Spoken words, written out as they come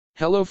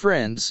Hello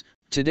friends,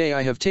 today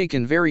I have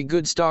taken very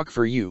good stock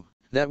for you,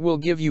 that will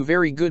give you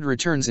very good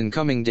returns in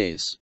coming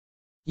days.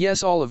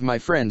 Yes, all of my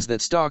friends,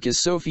 that stock is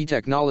SOFI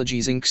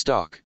Technologies Inc.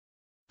 stock.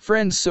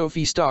 Friends,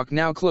 SOFI stock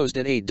now closed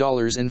at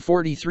 $8.43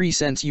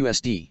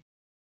 USD.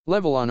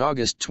 Level on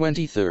August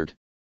 23rd.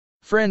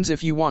 Friends,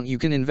 if you want you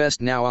can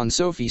invest now on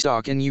SOFI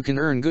stock and you can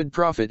earn good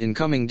profit in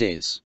coming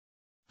days.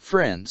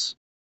 Friends,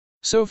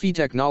 SOFI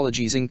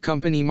Technologies Inc.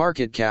 company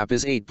market cap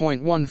is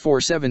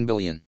 $8.147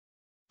 billion.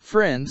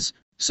 Friends,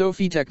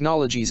 SOFI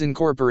Technologies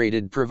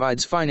Incorporated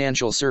provides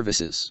financial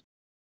services.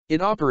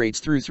 It operates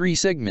through three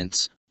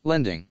segments: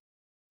 lending,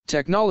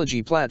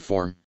 technology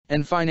platform,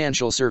 and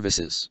financial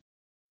services.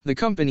 The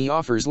company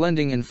offers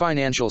lending and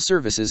financial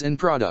services and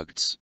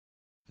products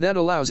that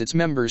allows its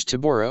members to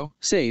borrow,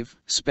 save,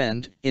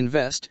 spend,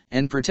 invest,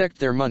 and protect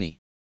their money.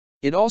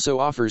 It also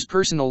offers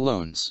personal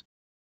loans,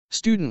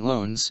 student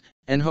loans,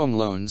 and home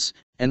loans,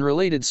 and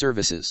related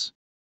services.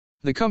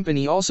 The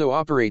company also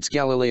operates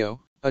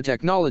Galileo, a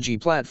technology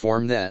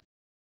platform that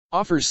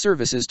offers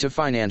services to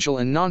financial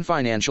and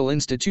non-financial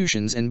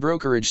institutions and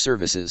brokerage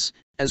services,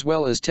 as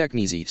well as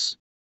nyse,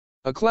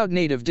 a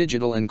cloud-native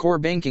digital and core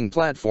banking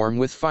platform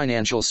with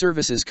financial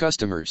services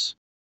customers.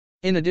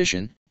 In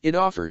addition, it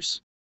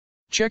offers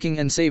checking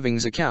and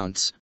savings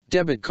accounts,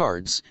 debit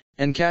cards,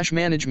 and cash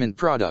management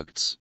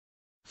products.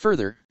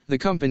 Further, the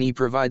company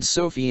provides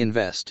SOFI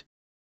Invest,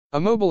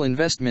 a mobile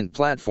investment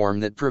platform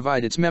that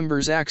provides its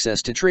members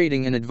access to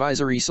trading and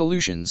advisory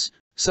solutions,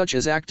 such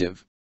as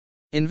active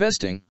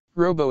investing,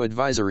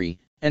 robo-advisory,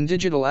 and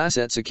digital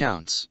assets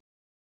accounts.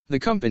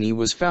 The company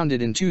was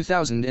founded in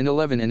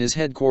 2011 and is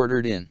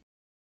headquartered in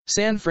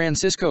San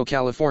Francisco,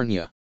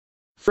 California.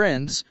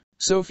 Friends,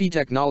 SOFI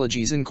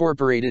Technologies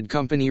Incorporated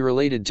company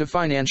related to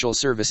financial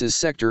services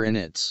sector and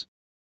it's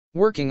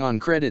working on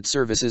credit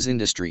services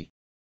industry.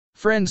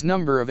 Friends,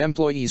 number of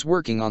employees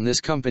working on this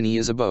company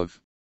is above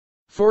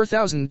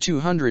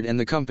 4,200 and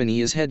the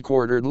company is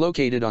headquartered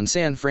located on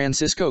San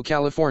Francisco,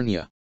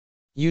 California,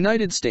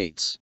 United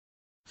States.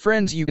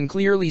 Friends, you can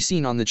clearly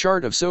seen on the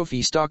chart of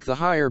SOFI stock the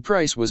higher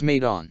price was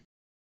made on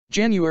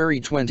January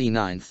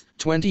 29,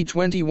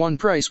 2021.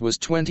 Price was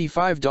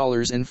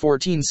 $25.14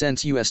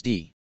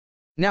 USD.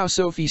 Now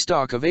SOFI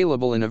stock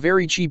available in a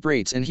very cheap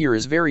rates, and here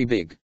is very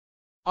big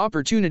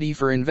opportunity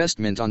for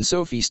investment on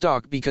SOFI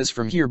stock because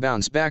from here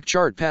bounce back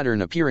chart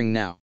pattern appearing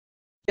now.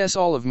 Yes,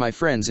 all of my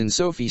friends, in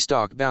SOFI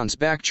stock bounce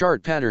back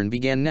chart pattern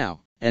began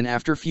now, and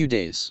after few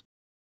days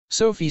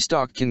SOFI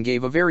stock can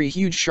give a very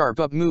huge sharp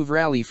up move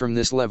rally from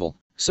this level.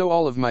 So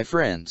all of my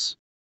friends,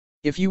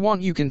 if you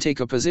want you can take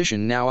a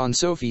position now on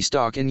SOFI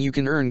stock and you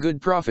can earn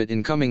good profit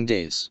in coming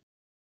days.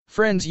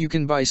 Friends, you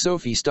can buy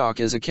SOFI stock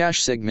as a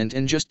cash segment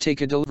and just take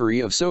a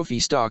delivery of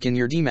SOFI stock in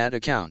your demat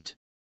account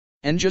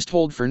and just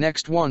hold for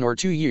next 1 or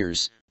 2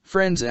 years.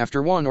 Friends,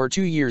 after 1 or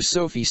 2 years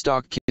SOFI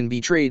stock can be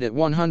traded at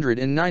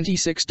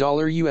 $196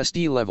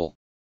 USD level.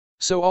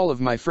 So all of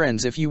my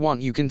friends, if you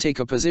want you can take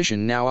a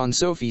position now on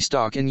SOFI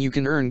stock and you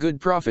can earn good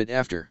profit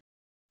after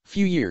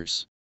few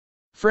years.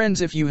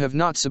 Friends, if you have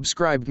not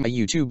subscribed my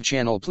YouTube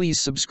channel, please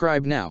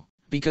subscribe now,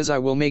 because I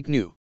will make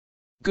new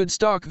good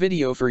stock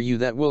video for you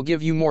that will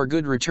give you more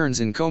good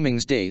returns in coming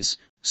days.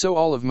 So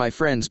all of my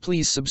friends,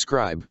 please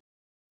subscribe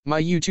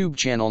my YouTube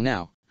channel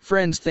now.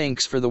 Friends,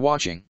 thanks for the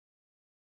watching.